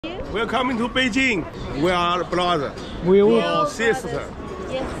We're coming to Beijing. We are brother. We We are sister.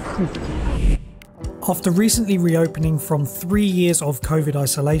 After recently reopening from 3 years of COVID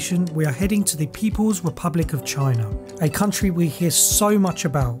isolation, we are heading to the People's Republic of China, a country we hear so much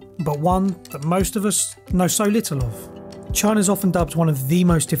about, but one that most of us know so little of. China is often dubbed one of the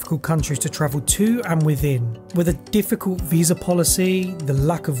most difficult countries to travel to and within. With a difficult visa policy, the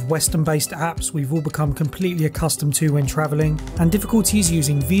lack of Western-based apps we've all become completely accustomed to when travelling, and difficulties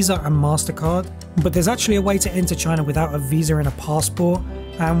using Visa and MasterCard. But there's actually a way to enter China without a visa and a passport,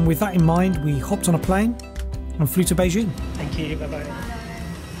 and with that in mind, we hopped on a plane and flew to Beijing. Thank you, bye-bye.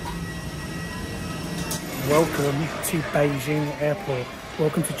 Welcome to Beijing Airport.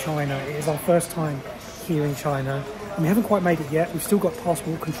 Welcome to China. It is our first time here in China. And we haven't quite made it yet. We've still got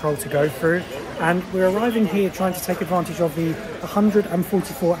passport control to go through, and we're arriving here trying to take advantage of the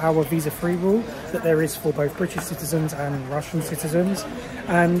 144-hour visa-free rule that there is for both British citizens and Russian citizens,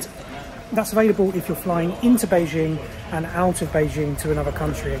 and that's available if you're flying into Beijing and out of Beijing to another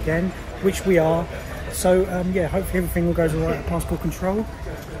country again, which we are. So yeah, hopefully everything will go all right at passport control,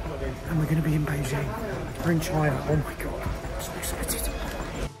 and we're going to be in Beijing. We're in China. Oh my god, I'm so excited.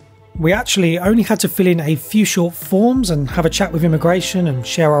 We actually only had to fill in a few short forms and have a chat with immigration and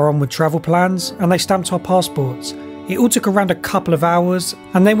share our onward travel plans, and they stamped our passports. It all took around a couple of hours,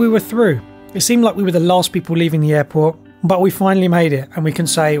 and then we were through. It seemed like we were the last people leaving the airport, but we finally made it, and we can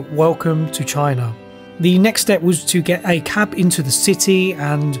say welcome to China. The next step was to get a cab into the city,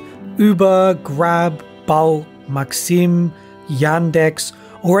 and Uber, Grab, Bolt, Maxim, Yandex,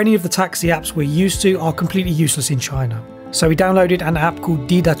 or any of the taxi apps we're used to are completely useless in China. So we downloaded an app called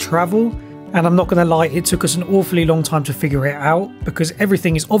Dida Travel, and I'm not going to lie, it took us an awfully long time to figure it out because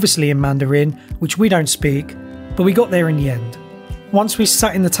everything is obviously in Mandarin, which we don't speak, but we got there in the end. Once we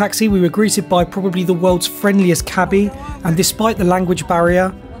sat in the taxi, we were greeted by probably the world's friendliest cabbie, and despite the language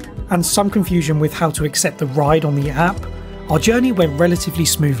barrier and some confusion with how to accept the ride on the app, our journey went relatively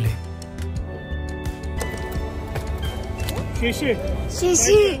smoothly. 谢谢。谢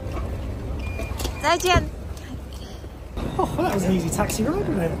谢。再见。 Oh, that was an easy taxi ride,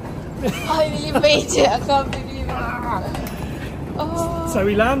 wasn't it? I really made it. I can't believe it. Oh. So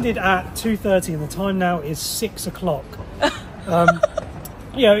we landed at 2:30 and the time now is 6 o'clock.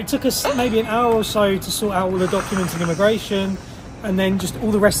 Yeah, it took us maybe an hour or so to sort out all the documents and immigration, and then just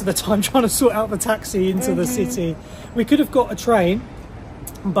all the rest of the time trying to sort out the taxi into the city. We could have got a train,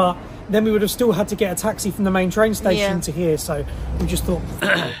 but then we would have still had to get a taxi from the main train station to here, so we just thought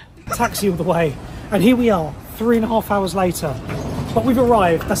taxi all the way. And here we are, 3.5 hours later, but we've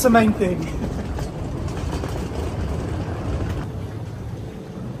arrived. That's the main thing.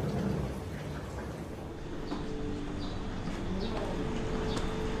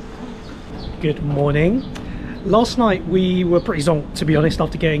 Good morning. Last night we were pretty zonked, to be honest,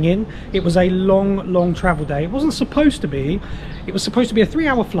 after getting in. It was a long travel day. It wasn't supposed to be. It was supposed to be a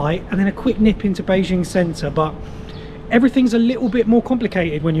 3-hour flight and then a quick nip into Beijing Centre, but everything's a little bit more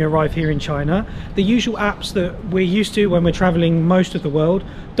complicated when you arrive here in China. The usual apps that we're used to when we're traveling most of the world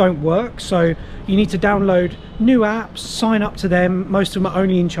don't work, so you need to download new apps, sign up to them. Most of them are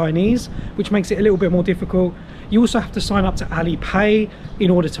only in Chinese, which makes it a little bit more difficult. You also have to sign up to Alipay in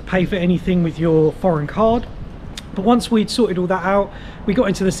order to pay for anything with your foreign card. But once we'd sorted all that out, we got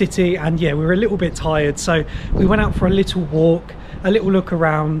into the city, and yeah, we were a little bit tired, so we went out for a little walk, a little look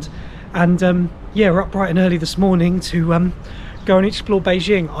around, and yeah, we're up bright and early this morning to go and explore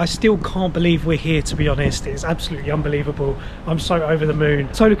Beijing. I still can't believe we're here, to be honest. It's absolutely unbelievable. I'm so over the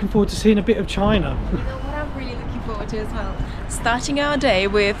moon. So looking forward to seeing a bit of China. You know what I'm really looking forward to as well? Starting our day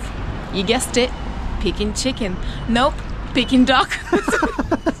with, you guessed it, Peking chicken. Nope, Peking duck.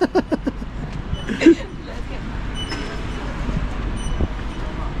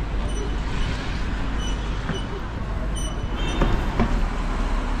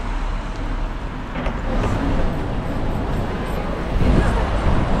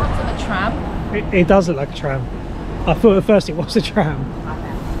 It does look like a tram. I thought at first it was a tram.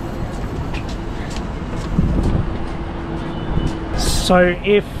 So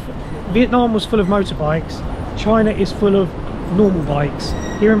if Vietnam was full of motorbikes, China is full of normal bikes.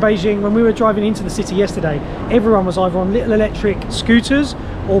 Here in Beijing, when we were driving into the city yesterday, everyone was either on little electric scooters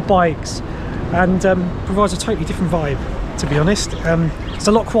or bikes, and provides a totally different vibe, to be honest. It's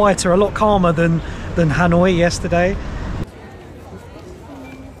a lot quieter, a lot calmer than Hanoi yesterday.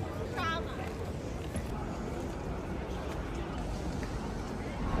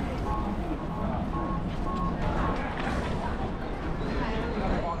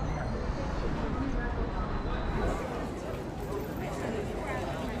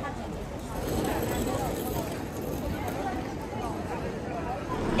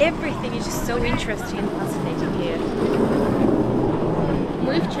 Everything is just so interesting and fascinating here.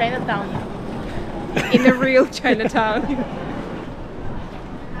 We've Chinatown. In the real Chinatown.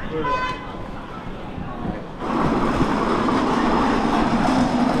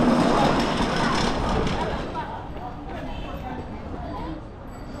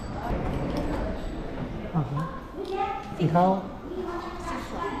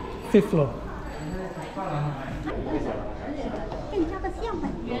 Fifth floor. 给你照个相吧，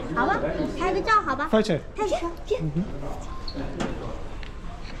好吧，拍个照好吧？ Photo. 开始。好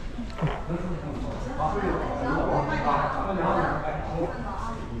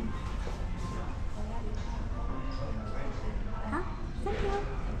，3条，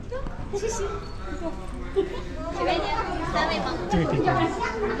谢谢。这边3位吗？这个地方。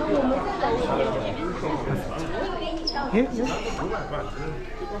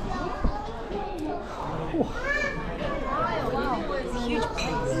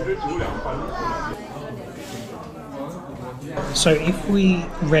So if we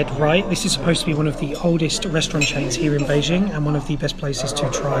read right, this is supposed to be one of the oldest restaurant chains here in Beijing and one of the best places to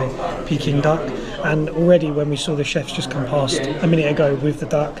try Peking duck. And already when we saw the chefs just come past a minute ago with the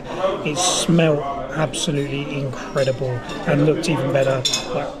duck, it smelled absolutely incredible and looked even better.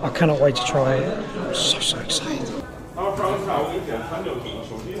 I cannot wait to try it. I'm so excited.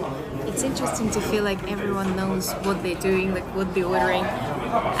 It's interesting to feel like everyone knows what they're doing, like what they're ordering,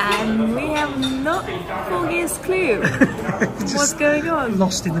 and we have not the foggiest clue what's going on.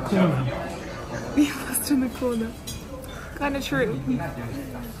 Lost in the corner. We're lost in the corner. Kind of true.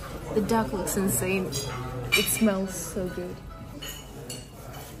 The duck looks insane. It smells so good.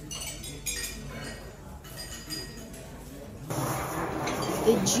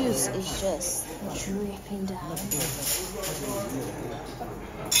 The juice is just dripping down.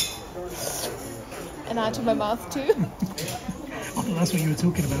 And out of my mouth too. I thought that's what you were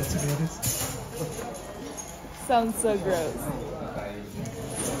talking about, to be honest. Sounds so gross.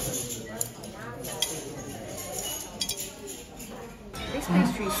 This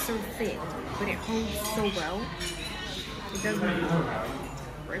pastry is so thick, but it holds so well. It doesn't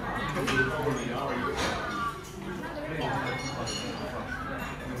break the taste.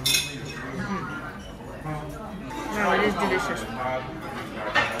 Wow, it is delicious.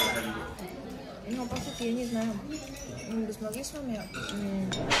 No, просто я не знаю. Без многих с вами.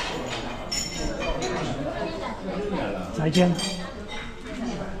 再见.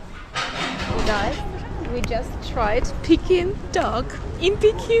 Guys, we just tried Peking duck in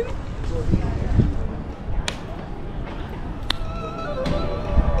Peking.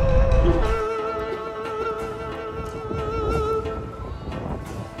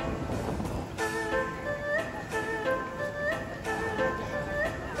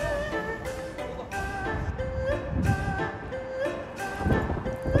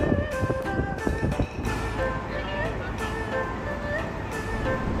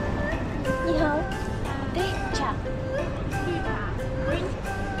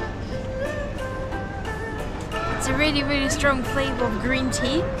 It's a really strong flavor of green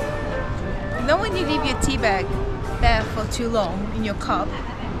tea. You know when you leave your tea bag there for too long in your cup?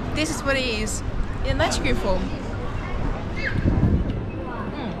 This is what it is in nightshade form.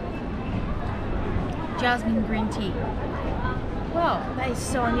 Jasmine green tea. Wow, that is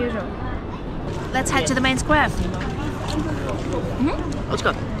so unusual. Let's head to the main square. Let's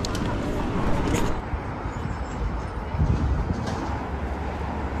go.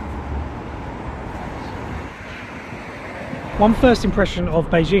 One first impression of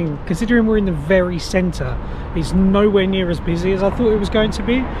Beijing, considering we're in the very centre, is nowhere near as busy as I thought it was going to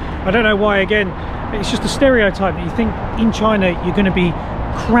be. I don't know why, again, it's just a stereotype that you think in China you're going to be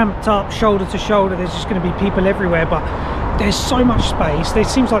cramped up shoulder to shoulder, there's just going to be people everywhere, but there's so much space. There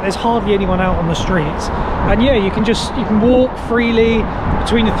seems like there's hardly anyone out on the streets, and yeah, you can walk freely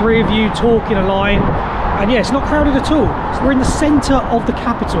between the three of you, talk in a line, and yeah, it's not crowded at all. So we're in the centre of the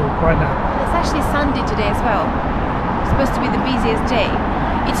capital right now. It's actually Sunday today as well. Supposed to be the busiest day.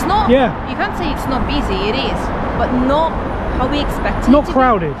 It's not, yeah, you can't say it's not busy, it is, but not how we expected it not to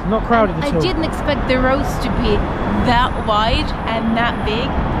crowded be. Not crowded at all. I didn't expect the roads to be that wide and that big.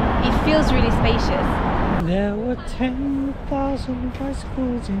 It feels really spacious. There were 10,000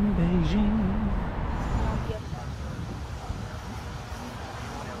 bicycles in Beijing.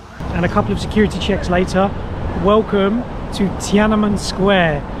 And a couple of security checks later, welcome to Tiananmen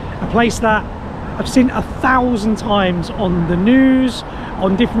Square, a place that I've seen 1,000 times on the news,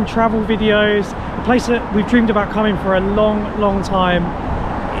 on different travel videos, a place that we've dreamed about coming for a long time.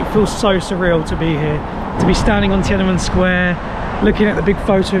 It feels so surreal to be here, to be standing on Tiananmen Square, looking at the big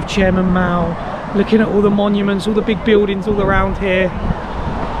photo of Chairman Mao, looking at all the monuments, all the big buildings all around here.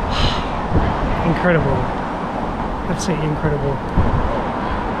 incredible. Absolutely incredible.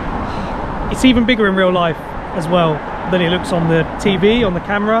 It's even bigger in real life as well than it looks on the TV, on the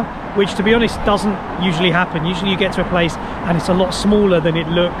camera, which to be honest doesn't usually happen. Usually you get to a place and it's a lot smaller than it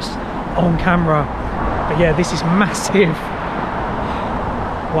looks on camera. But yeah, this is massive.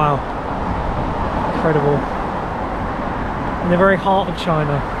 Wow. Incredible. In the very heart of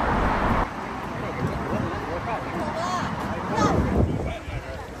China.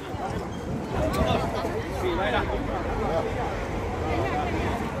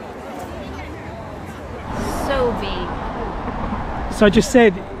 So big. So I just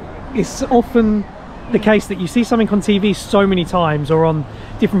said, it's often the case that you see something on TV so many times or on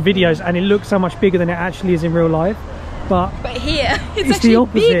different videos and it looks so much bigger than it actually is in real life. But here, it's the actually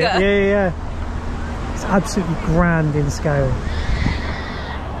opposite. bigger. Yeah. It's absolutely grand in scale.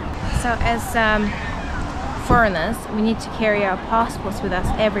 So as foreigners, we need to carry our passports with us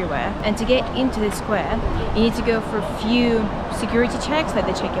everywhere. And to get into the square, you need to go for a few security checks, like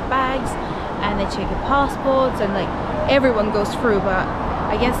they check your bags and they check your passports, and like everyone goes through. But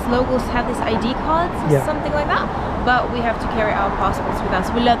I guess locals have these ID cards or something like that. But we have to carry our passports with us.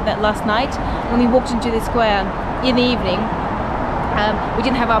 We learned that last night when we walked into the square in the evening. We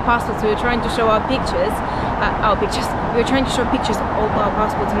didn't have our passports, so we were trying to show our pictures. We were trying to show pictures of our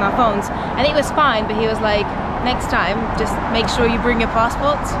passports on our phones, and it was fine, but he was like, next time, just make sure you bring your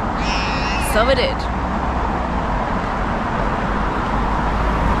passports. So we did.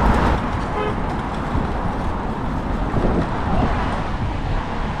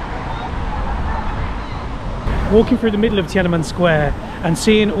 Walking through the middle of Tiananmen Square and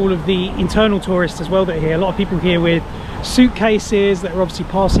seeing all of the internal tourists as well that are here, a lot of people here with suitcases that are obviously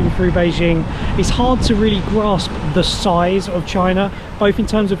passing through Beijing. It's hard to really grasp the size of China, both in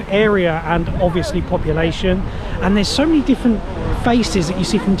terms of area and obviously population. And there's so many different faces that you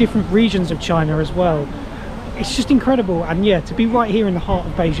see from different regions of China as well. It's just incredible. And yeah, to be right here in the heart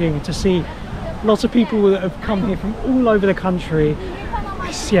of Beijing, to see lots of people that have come here from all over the country,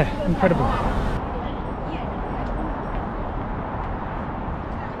 it's incredible.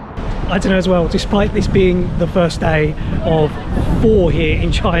 I don't know as well, despite this being the first day of 4 here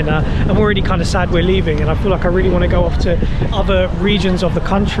in China, I'm already kind of sad we're leaving, and I feel like I really want to go off to other regions of the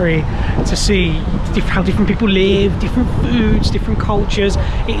country to see how different people live, different foods, different cultures.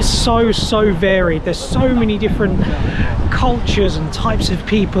 It's so varied. There's so many different cultures and types of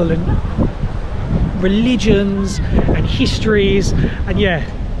people and religions and histories, and yeah,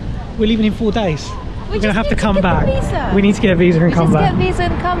 we're leaving in 4 days. We're going to have to come back. We need to get a visa and come back. Get a visa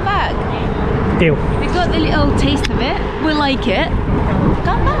and come back. Deal. We got the little taste of it. We like it.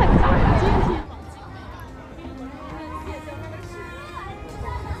 Come back.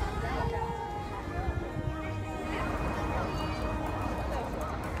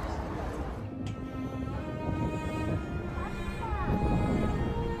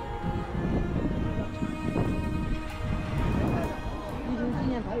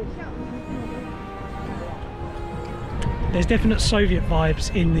 There's definite Soviet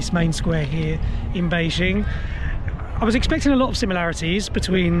vibes in this main square here in Beijing. I was expecting a lot of similarities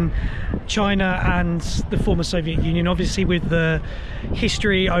between China and the former Soviet Union, obviously with the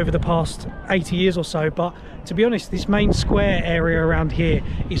history over the past 80 years or so, but to be honest, this main square area around here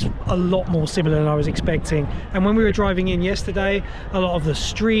is a lot more similar than I was expecting. And when we were driving in yesterday, a lot of the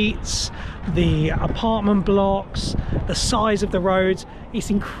streets, the apartment blocks, the size of the roads, it's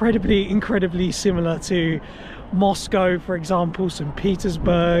incredibly similar to Moscow, for example, St.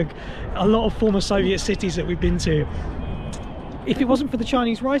 Petersburg, a lot of former Soviet cities that we've been to. If it wasn't for the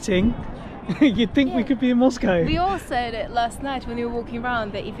Chinese writing, you'd think we could be in Moscow. We all said it last night when we were walking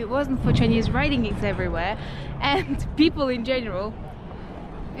around, that if it wasn't for Chinese writing it's everywhere and people in general,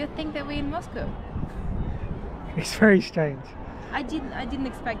 you'd think that we're in Moscow. It's very strange. I didn't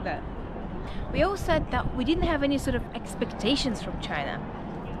expect that. We all said that we didn't have any sort of expectations from China,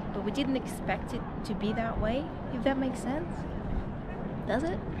 but we didn't expect it to be that way, if that makes sense. Does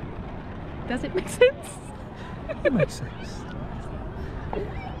it? Does it make sense? It makes sense. It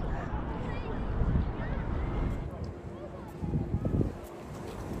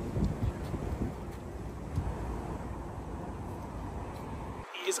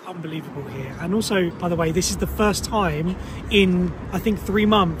is unbelievable here. And also, by the way, this is the first time in, I think, 3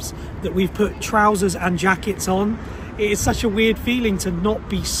 months that we've put trousers and jackets on. It is such a weird feeling to not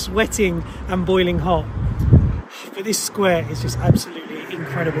be sweating and boiling hot. But this square is just absolutely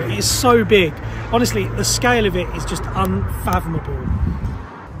incredible. It is so big. Honestly, the scale of it is just unfathomable.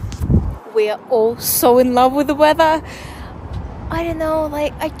 We are all so in love with the weather. I don't know,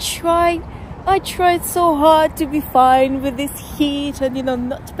 like I try I tried so hard to be fine with this heat and, you know,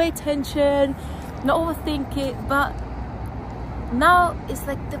 not to pay attention, not overthink it, but now it's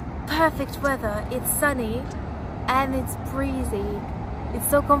like the perfect weather. It's sunny and it's breezy. It's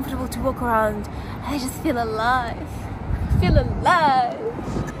so comfortable to walk around and I just feel alive. Feel alive.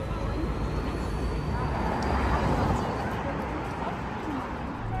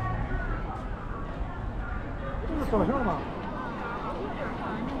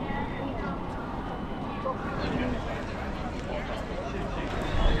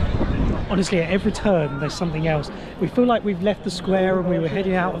 Honestly, at every turn there's something else. We feel like we've left the square and we were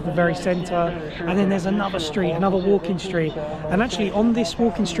heading out of the very centre, and then there's another street, another walking street, and actually on this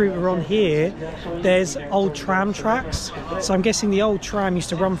walking street we're on here there's old tram tracks, so I'm guessing the old tram used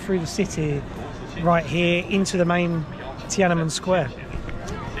to run through the city right here into the main Tiananmen Square.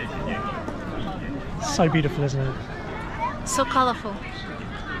 So beautiful, isn't it? So colourful.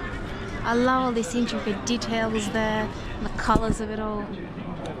 I love all these intricate details there, the colours of it all.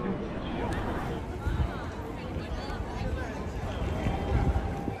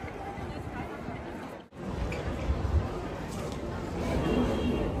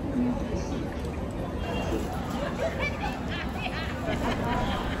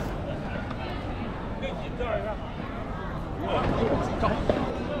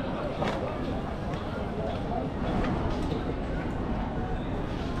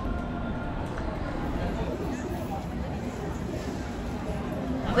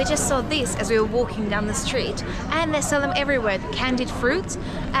 We just saw this as we were walking down the street, and they sell them everywhere, candied fruits,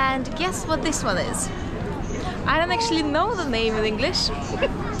 and guess what this one is? I don't actually know the name in English.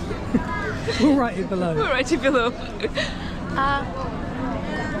 We'll write it below. We'll write it below. I'm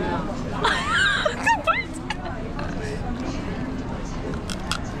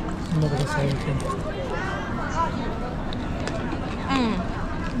not going to say anything.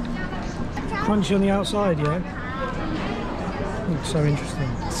 Crunchy on the outside, yeah? Looks so interesting.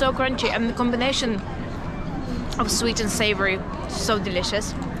 So crunchy, and the combination of sweet and savory, so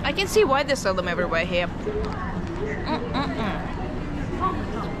delicious. I can see why they sell them everywhere here.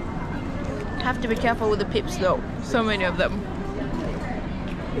 Have to be careful with the pips though, so many of them.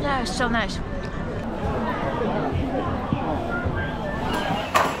 Yeah, it's so nice.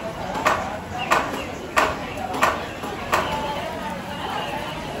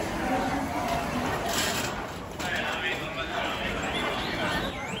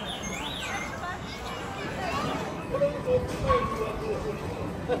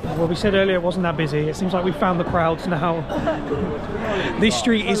 Well, we said earlier it wasn't that busy. It seems like we found the crowds now. This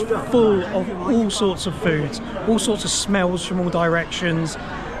street is full of all sorts of foods, all sorts of smells from all directions.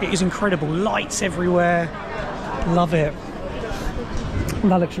 It is incredible. Lights everywhere. Love it.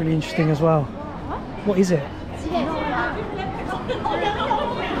 That looks really interesting as well. What is it?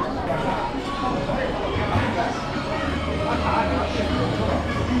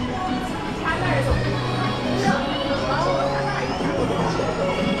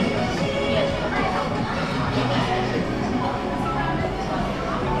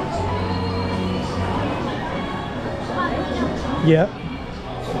 Yeah.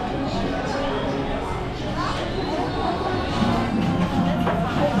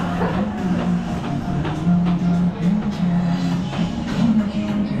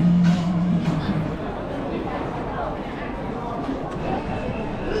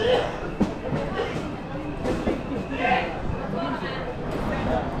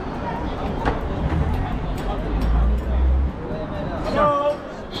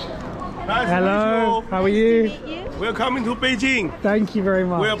 Hello, how are you? We're coming to Beijing. Thank you very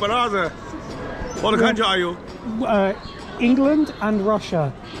much. We are brothers. What country are you? England and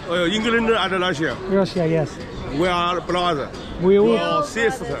Russia. England and Russia. Russia, yes. We are brothers. We all. We are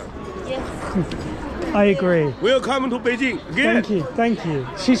sisters. I agree. We are coming to Beijing again. Thank you, thank you.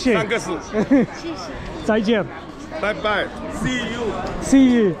 谢谢。3个字。再见。Bye bye. See you. See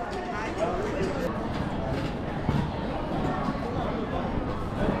you.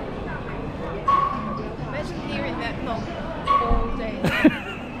 Imagine hearing that knock all day.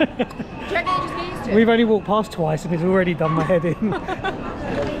 Do you reckon you just get used to it? We've only walked past twice and it's already done my head in. I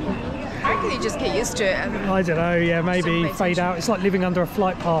reckon you just get used to it. And I don't know, yeah, maybe Just fade out. It's like living under a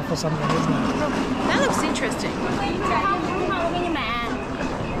flight path or something, isn't it? that looks interesting.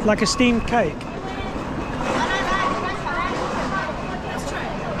 Like a steamed cake.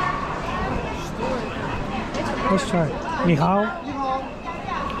 Let's try it. Ni hao.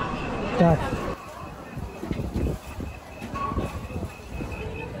 Da.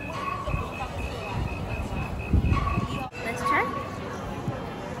 Let's try.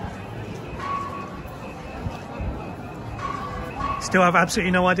 Still have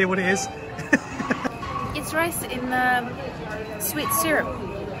absolutely no idea what it is. rice in sweet syrup.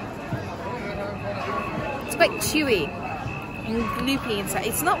 It's quite chewy and gloopy inside.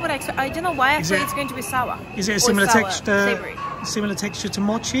 It's not what I don't know why I thought it's going to be sour. Is it a Or similar sour, texture? savory. Similar texture to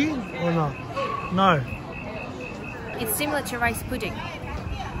mochi or not? No. It's similar to rice pudding.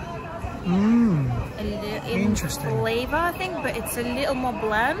 Mmm. Interesting flavor, I think, but it's a little more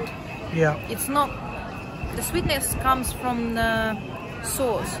bland. Yeah. It's not. The sweetness comes from the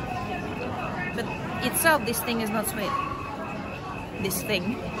sauce, but itself, this thing is not sweet. This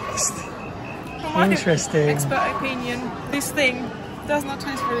thing. Interesting. Expert opinion. This thing does not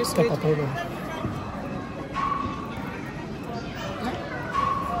taste very sweet. Stop, hold on.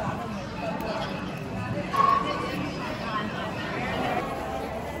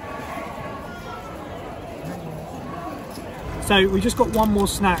 So we just got one more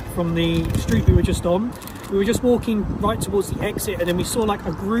snack from the street we were just on. We were just walking right towards the exit and then we saw like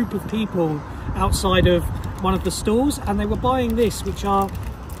a group of people outside of one of the stalls and they were buying this, which are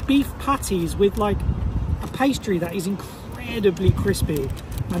beef patties with like a pastry that is incredibly crispy.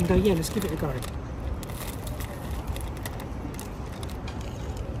 And yeah, let's give it a go.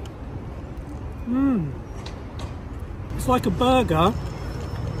 It's like a burger,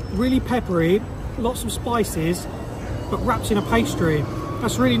 really peppery, lots of spices, but wrapped in a pastry.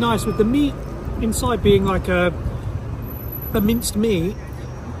 That's really nice, with the meat inside being like a minced meat.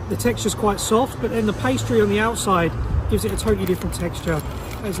 The texture's quite soft, but then the pastry on the outside gives it a totally different texture.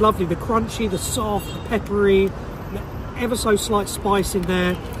 It's lovely, the crunchy, the soft, the peppery, the ever so slight spice in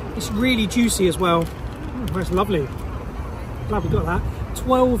there. It's really juicy as well. That's lovely. Glad we got that.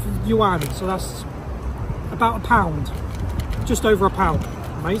 12 yuan, so that's about £1. Just over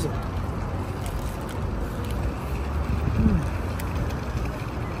 £1. Amazing.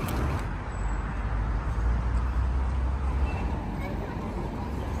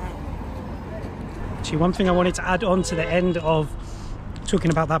 One thing I wanted to add on to the end of talking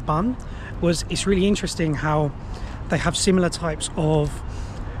about that bun was it's really interesting how they have similar types of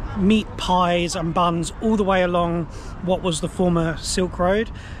meat pies and buns all the way along what was the former Silk Road,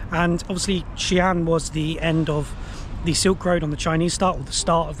 and obviously Xi'an was the end of the Silk Road on the Chinese start, or the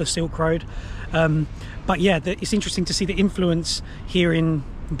start of the Silk Road. But yeah, it's interesting to see the influence here in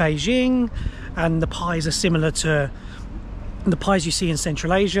Beijing, and the pies are similar to the pies you see in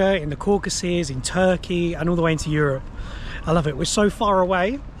Central Asia, in the Caucasus, in Turkey, and all the way into Europe. I love it. We're so far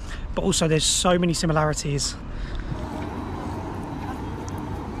away, but also there's so many similarities.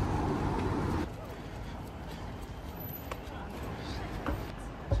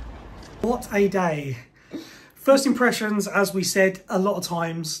 What a day. First impressions, as we said a lot of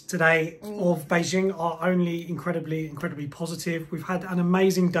times today, of Beijing are only incredibly positive. We've had an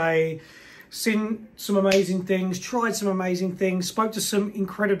amazing day. Seen some amazing things, tried some amazing things, spoke to some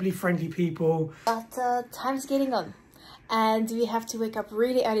incredibly friendly people. But time's getting on and we have to wake up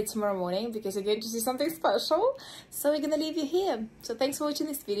really early tomorrow morning because we're going to see something special. So we're gonna leave you here. So thanks for watching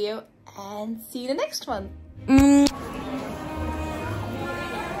this video and see you in the next one.